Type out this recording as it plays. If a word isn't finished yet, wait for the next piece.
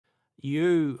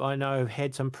You, I know,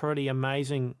 had some pretty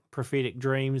amazing prophetic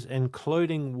dreams,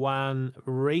 including one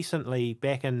recently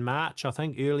back in March, I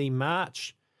think early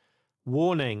March,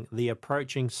 warning the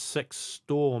approaching six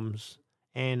storms.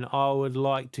 And I would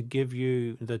like to give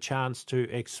you the chance to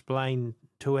explain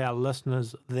to our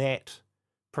listeners that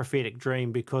prophetic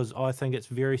dream because I think it's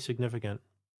very significant.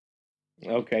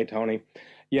 Okay, Tony.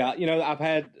 Yeah, I've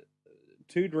had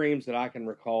two dreams that I can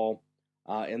recall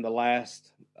in the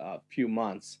last few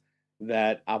months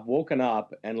that I've woken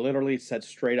up and literally sat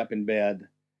straight up in bed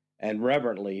and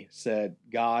reverently said,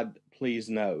 God, please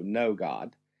no, no,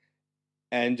 God.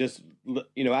 And just,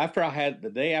 after I had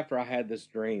the day after I had this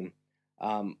dream,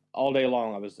 all day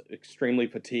long, I was extremely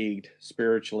fatigued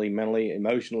spiritually, mentally,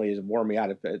 emotionally. It wore me out.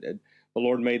 The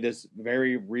Lord made this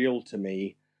very real to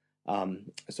me.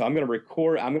 So I'm going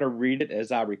to read it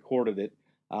as I recorded it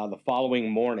the following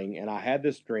morning. And I had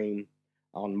this dream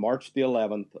on March the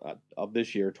 11th of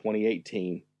this year,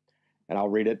 2018. And I'll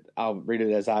read it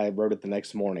as I wrote it the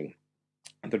next morning.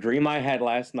 The dream I had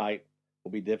last night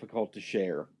will be difficult to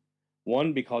share.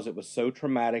 One, because it was so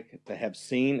traumatic to have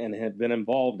seen and have been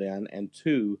involved in, and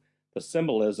two, the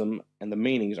symbolism and the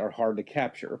meanings are hard to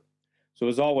capture. So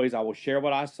as always, I will share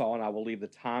what I saw and I will leave the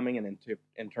timing and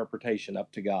interpretation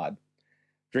up to God.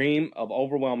 Dream of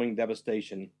overwhelming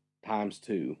devastation times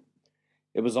two.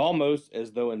 It was almost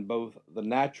as though in both the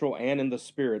natural and in the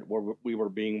spirit we were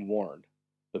being warned.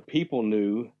 The people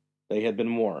knew they had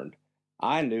been warned.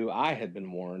 I knew I had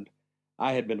been warned.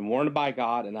 I had been warned by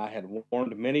God, and I had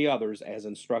warned many others as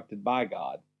instructed by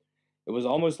God. It was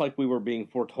almost like we were being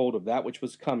foretold of that which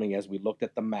was coming as we looked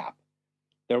at the map.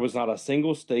 There was not a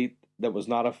single state that was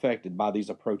not affected by these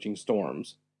approaching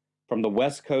storms. From the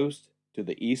West Coast to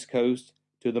the East Coast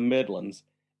to the Midlands,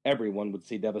 everyone would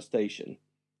see devastation.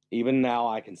 Even now,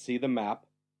 I can see the map,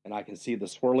 and I can see the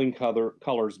swirling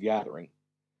colors gathering.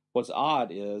 What's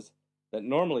odd is that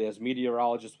normally, as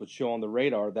meteorologists would show on the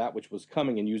radar that which was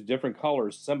coming and use different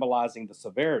colors symbolizing the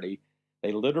severity,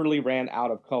 they literally ran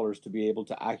out of colors to be able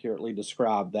to accurately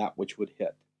describe that which would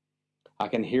hit. I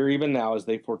can hear even now as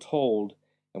they foretold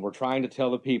and were trying to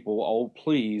tell the people, oh,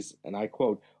 please, and I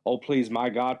quote, oh, please, my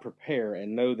God, prepare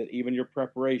and know that even your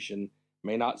preparation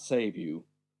may not save you.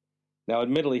 Now,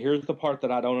 admittedly, here's the part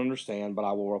that I don't understand, but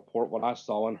I will report what I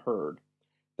saw and heard.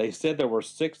 They said there were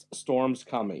six storms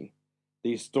coming.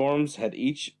 These storms had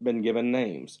each been given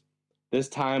names. This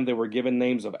time they were given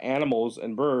names of animals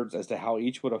and birds as to how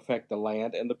each would affect the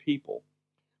land and the people.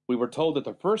 We were told that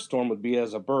the first storm would be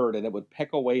as a bird and it would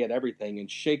peck away at everything and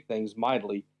shake things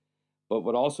mightily, but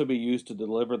would also be used to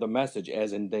deliver the message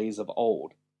as in days of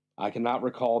old. I cannot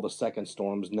recall the second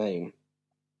storm's name.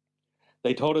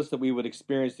 They told us that we would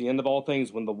experience the end of all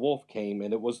things when the wolf came,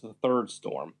 and it was the third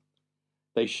storm.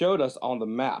 They showed us on the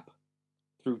map.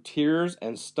 Through tears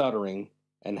and stuttering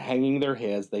and hanging their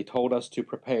heads, they told us to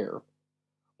prepare.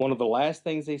 One of the last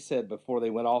things they said before they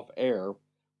went off air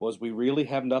was, we really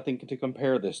have nothing to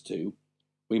compare this to.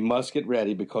 We must get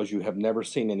ready because you have never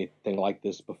seen anything like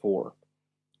this before.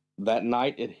 That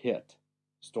night it hit.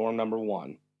 Storm number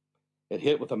one. It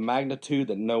hit with a magnitude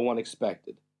that no one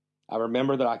expected. I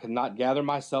remember that I could not gather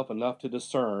myself enough to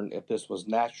discern if this was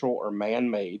natural or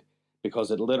man-made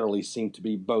because it literally seemed to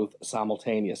be both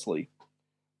simultaneously.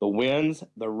 The winds,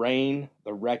 the rain,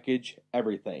 the wreckage,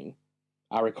 everything.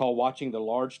 I recall watching the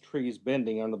large trees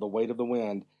bending under the weight of the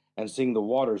wind and seeing the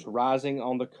waters rising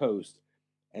on the coast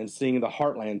and seeing the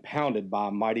heartland pounded by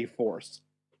a mighty force.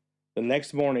 The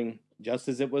next morning, just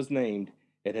as it was named,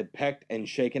 it had pecked and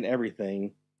shaken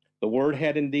everything. The word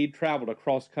had indeed traveled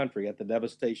across country at the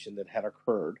devastation that had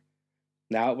occurred.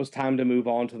 Now it was time to move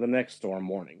on to the next storm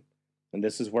warning, and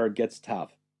this is where it gets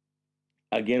tough.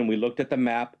 Again, we looked at the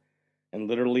map, and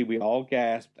literally we all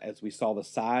gasped as we saw the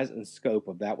size and scope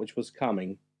of that which was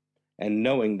coming, and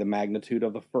knowing the magnitude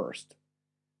of the first.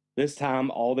 This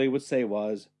time, all they would say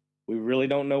was, we really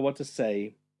don't know what to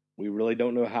say, we really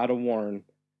don't know how to warn,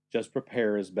 just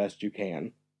prepare as best you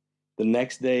can. The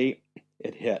next day,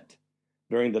 it hit.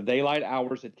 During the daylight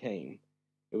hours, it came.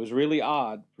 It was really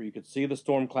odd, for you could see the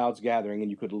storm clouds gathering, and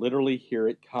you could literally hear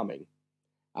it coming.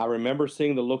 I remember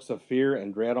seeing the looks of fear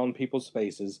and dread on people's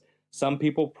faces. Some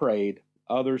people prayed,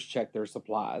 others checked their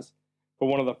supplies. For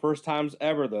one of the first times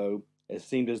ever, though, it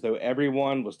seemed as though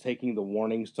everyone was taking the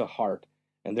warnings to heart,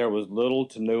 and there was little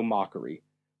to no mockery.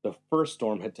 The first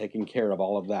storm had taken care of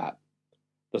all of that.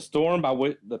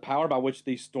 The power by which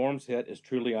these storms hit is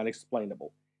truly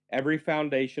unexplainable. Every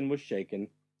foundation was shaken.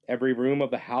 Every room of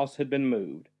the house had been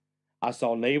moved. I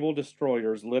saw naval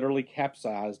destroyers literally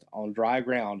capsized on dry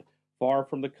ground far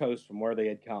from the coast from where they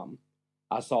had come.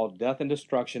 I saw death and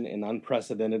destruction in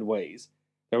unprecedented ways.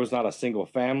 There was not a single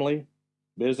family,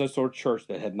 business, or church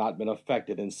that had not been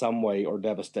affected in some way or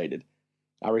devastated.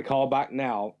 I recall back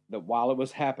now that while it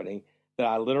was happening, that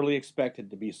I literally expected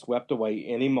to be swept away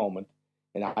any moment,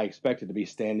 and I expected to be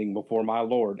standing before my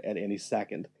Lord at any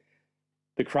second.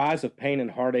 The cries of pain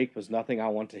and heartache was nothing I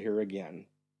want to hear again.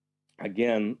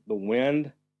 Again, the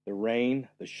wind, the rain,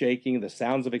 the shaking, the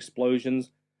sounds of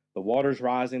explosions, the waters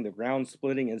rising, the ground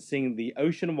splitting, and seeing the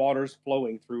ocean waters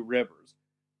flowing through rivers.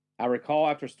 I recall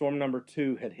after storm number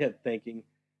 2 had hit thinking,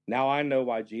 now I know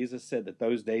why Jesus said that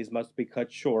those days must be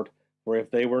cut short, for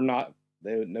if they were not,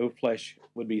 no flesh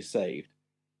would be saved.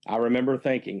 I remember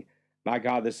thinking, my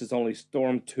God, this is only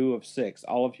storm 2 of 6.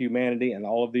 All of humanity and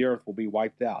all of the earth will be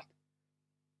wiped out,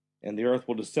 and the earth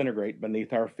will disintegrate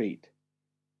beneath our feet.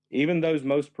 Even those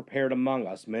most prepared among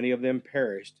us, many of them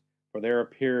perished, for there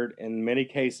appeared in many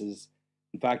cases,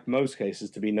 in fact most cases,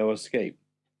 to be no escape.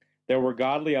 There were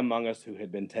godly among us who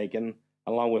had been taken,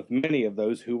 along with many of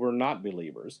those who were not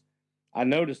believers. I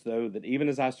noticed, though, that even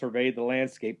as I surveyed the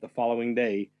landscape the following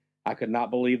day, I could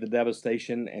not believe the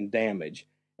devastation and damage.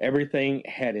 Everything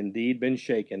had indeed been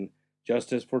shaken,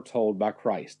 just as foretold by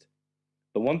Christ.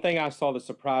 The one thing I saw that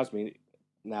surprised me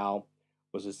now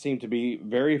was it seemed to be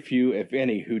very few, if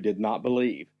any, who did not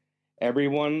believe.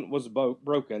 Everyone was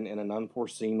broken in an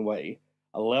unforeseen way,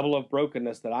 a level of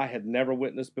brokenness that I had never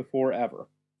witnessed before ever.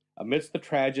 Amidst the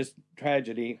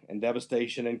tragedy and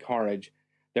devastation and carnage,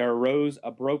 there arose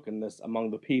a brokenness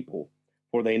among the people,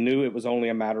 for they knew it was only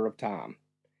a matter of time.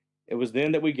 It was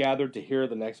then that we gathered to hear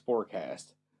the next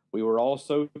forecast. We were all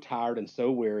so tired and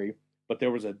so weary, but there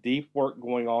was a deep work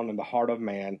going on in the heart of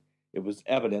man. It was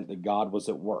evident that God was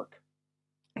at work.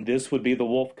 This would be the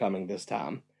wolf coming this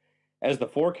time. As the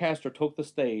forecaster took the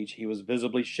stage, he was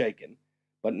visibly shaken,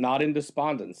 but not in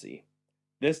despondency.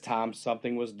 This time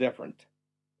something was different.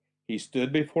 He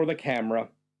stood before the camera.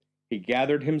 He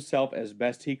gathered himself as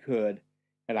best he could,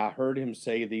 and I heard him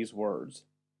say these words,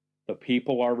 "The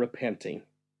people are repenting.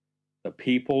 The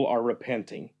people are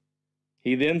repenting."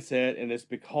 He then said, and it's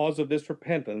because of this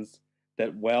repentance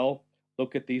that, well,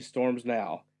 look at these storms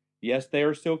now. Yes, they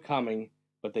are still coming,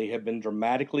 but they have been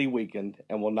dramatically weakened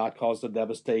and will not cause the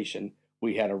devastation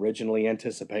we had originally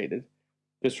anticipated.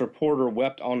 This reporter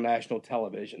wept on national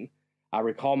television. I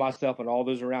recall myself and all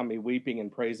those around me weeping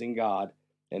and praising God.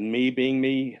 And me being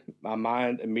me, my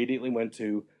mind immediately went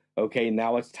to, okay,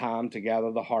 now it's time to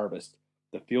gather the harvest.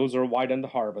 The fields are white in the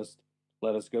harvest.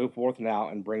 Let us go forth now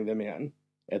and bring them in.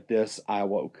 At this, I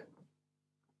awoke.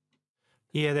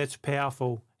 Yeah, that's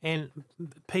powerful. And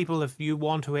people, if you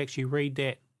want to actually read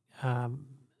that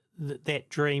that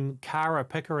dream, Cara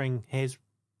Pickering has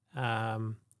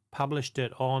published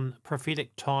it on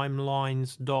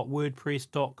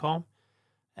prophetictimelines.wordpress.com.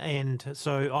 And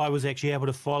so I was actually able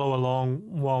to follow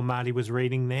along while Marty was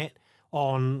reading that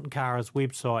on Cara's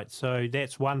website. So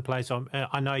that's one place.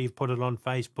 I know you've put it on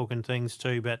Facebook and things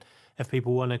too, but if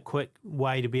people want a quick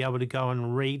way to be able to go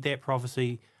and read that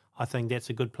prophecy, I think that's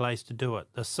a good place to do it.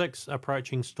 The 6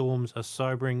 approaching storms, a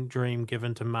sobering dream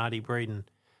given to Marty Breeden.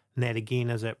 And that again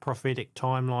is at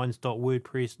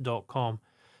prophetictimelines.wordpress.com.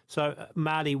 So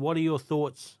Marty, what are your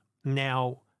thoughts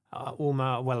now,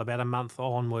 about a month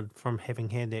onward from having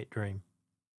had that dream?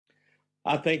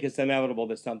 I think it's inevitable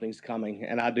that something's coming,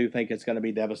 and I do think it's going to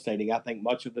be devastating. I think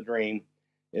much of the dream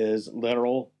is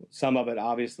literal. Some of it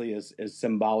obviously is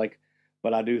symbolic,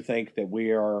 but I do think that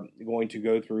we are going to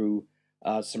go through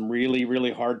some really,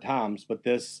 really hard times. But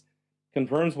this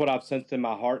confirms what I've sensed in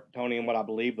my heart, Tony, and what I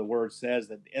believe the word says,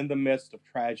 that in the midst of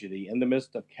tragedy, in the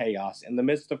midst of chaos, in the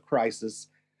midst of crisis,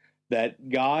 that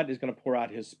God is going to pour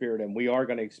out his spirit, and we are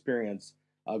going to experience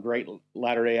a great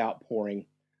latter-day outpouring.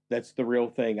 That's the real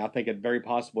thing. I think it very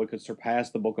possible it could surpass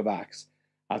the book of Acts.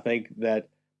 I think that,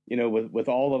 with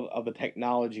all of the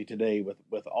technology today,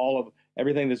 with all of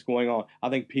everything that's going on, I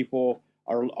think people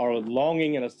are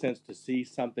longing in a sense to see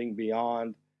something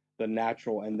beyond the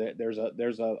natural, and there's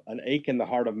an ache in the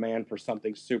heart of man for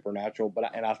something supernatural.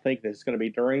 And I think that it's going to be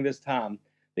during this time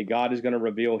that God is going to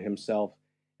reveal himself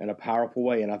in a powerful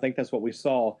way. And I think that's what we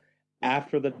saw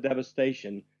after the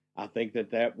devastation. I think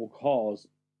that will cause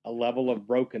a level of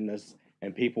brokenness,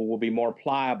 and people will be more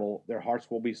pliable. Their hearts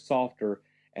will be softer,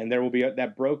 and there will be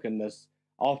that brokenness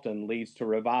often leads to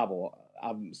revival.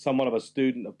 I'm somewhat of a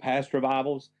student of past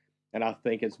revivals, and I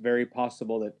think it's very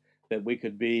possible that we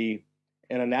could be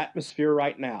in an atmosphere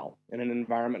right now, in an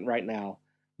environment right now,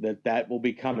 that will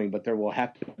be coming, but there will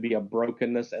have to be a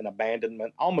brokenness and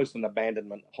abandonment, almost an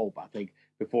abandonment hope, I think,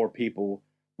 before people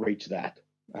reach that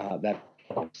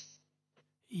place.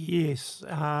 Yes,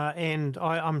 and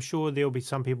I'm sure there'll be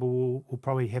some people will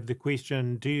probably have the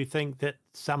question, do you think that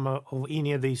some of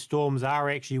any of these storms are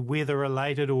actually weather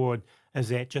related, or is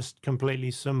that just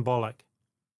completely symbolic?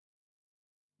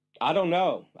 I don't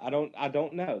know. I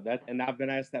don't know that, and I've been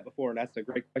asked that before, and that's a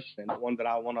great question, and one that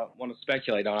I want to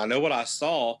speculate on. I know what I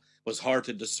saw was hard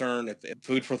to discern. If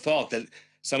food for thought, that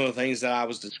some of the things that I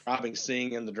was describing,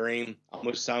 seeing in the dream,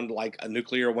 almost sounded like a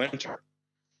nuclear winter.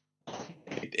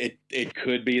 It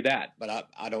could be that, but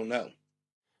I don't know.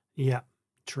 Yeah,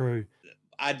 true.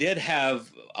 I did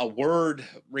have a word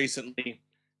recently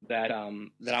that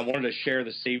I wanted to share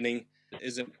this evening.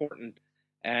 Is important,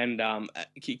 and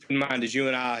keep in mind, as you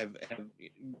and I have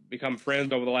become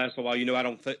friends over the last little while, you know I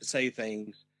don't say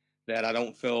things that I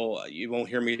don't feel you won't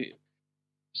hear me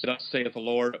say at the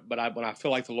Lord. But when I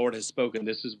feel like the Lord has spoken,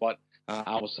 this is what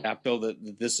I will say. I feel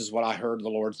that this is what I heard the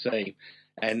Lord say.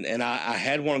 And I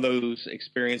had one of those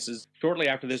experiences shortly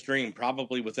after this dream,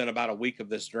 probably within about a week of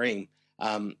this dream.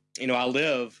 I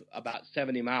live about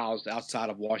 70 miles outside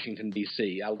of Washington,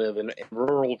 D.C. I live in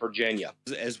rural Virginia.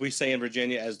 As we say in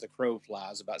Virginia, as the crow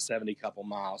flies, about 70 couple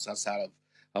miles outside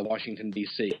of Washington,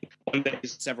 D.C. One day,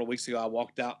 several weeks ago, I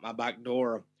walked out my back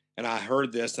door and I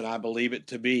heard this, and I believe it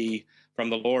to be from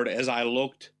the Lord as I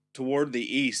looked toward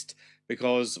the east,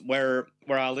 because where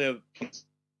I live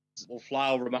will fly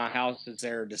over my house as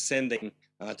they're descending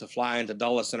to fly into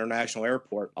Dulles International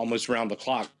Airport almost around the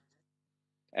clock.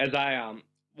 As I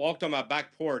walked on my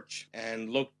back porch and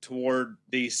looked toward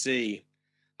D.C.,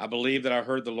 I believe that I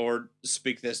heard the Lord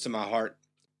speak this to my heart.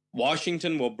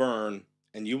 Washington will burn,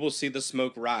 and you will see the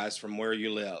smoke rise from where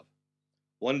you live.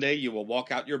 One day you will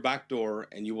walk out your back door,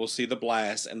 and you will see the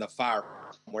blast and the fire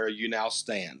from where you now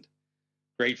stand.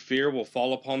 Great fear will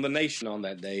fall upon the nation on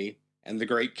that day, and the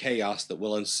great chaos that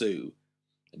will ensue.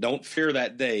 Don't fear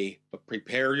that day, but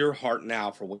prepare your heart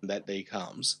now for when that day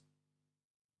comes.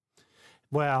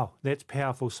 Wow, that's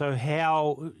powerful. So,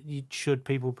 how should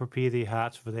people prepare their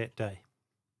hearts for that day?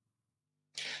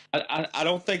 I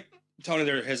don't think, Tony,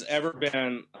 there has ever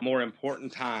been a more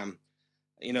important time.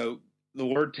 You know, the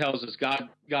word tells us God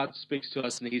speaks to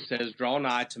us and he says, draw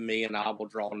nigh to me and I will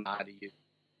draw nigh to you.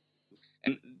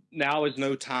 And now is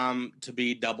no time to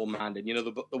be double minded. You know,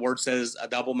 the word says a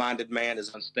double minded man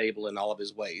is unstable in all of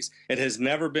his ways. It has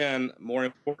never been more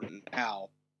important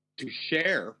now to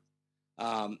share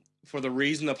for the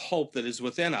reason of hope that is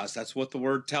within us. That's what the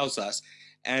word tells us.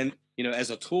 And, as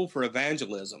a tool for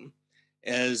evangelism,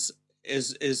 is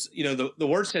the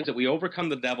word says that we overcome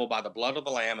the devil by the blood of the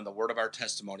lamb and the word of our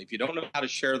testimony. If you don't know how to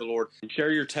share the Lord,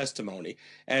 share your testimony,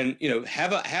 and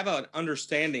have an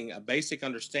understanding, a basic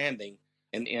understanding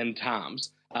in end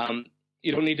times.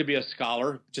 You don't need to be a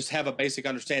scholar, just have a basic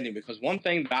understanding, because one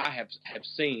thing that I have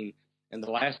seen in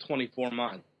the last 24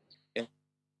 months,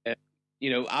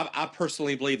 I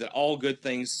personally believe that all good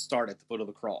things start at the foot of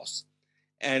the cross.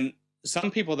 And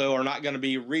some people, though, are not going to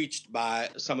be reached by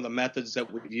some of the methods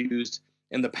that we've used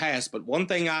in the past. But one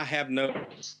thing I have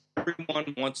noticed,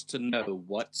 everyone wants to know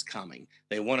what's coming.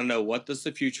 They want to know, what does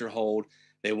the future hold?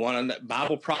 They want to know.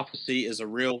 Bible prophecy is a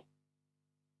real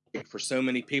for so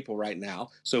many people right now.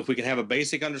 So if we can have a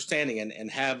basic understanding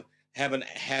and have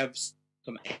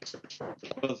some answers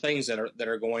for the things that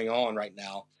are going on right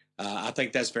now, I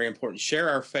think that's very important. Share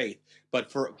our faith,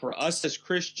 but for us as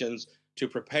Christians to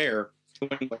prepare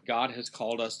doing what God has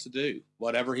called us to do,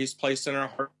 whatever He's placed in our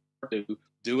heart to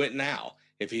do it now.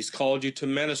 If He's called you to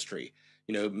ministry,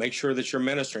 make sure that you're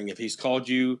ministering. If He's called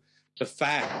you to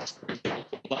fast,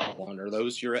 loved one or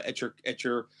those you're at your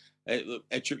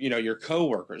your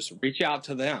coworkers, reach out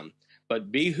to them.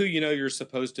 But be who you're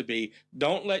supposed to be.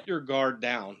 Don't let your guard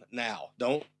down now.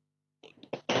 Don't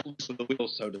loosen the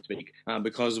wheels, so to speak,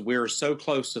 because we're so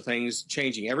close to things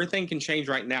changing. Everything can change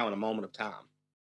right now in a moment of time.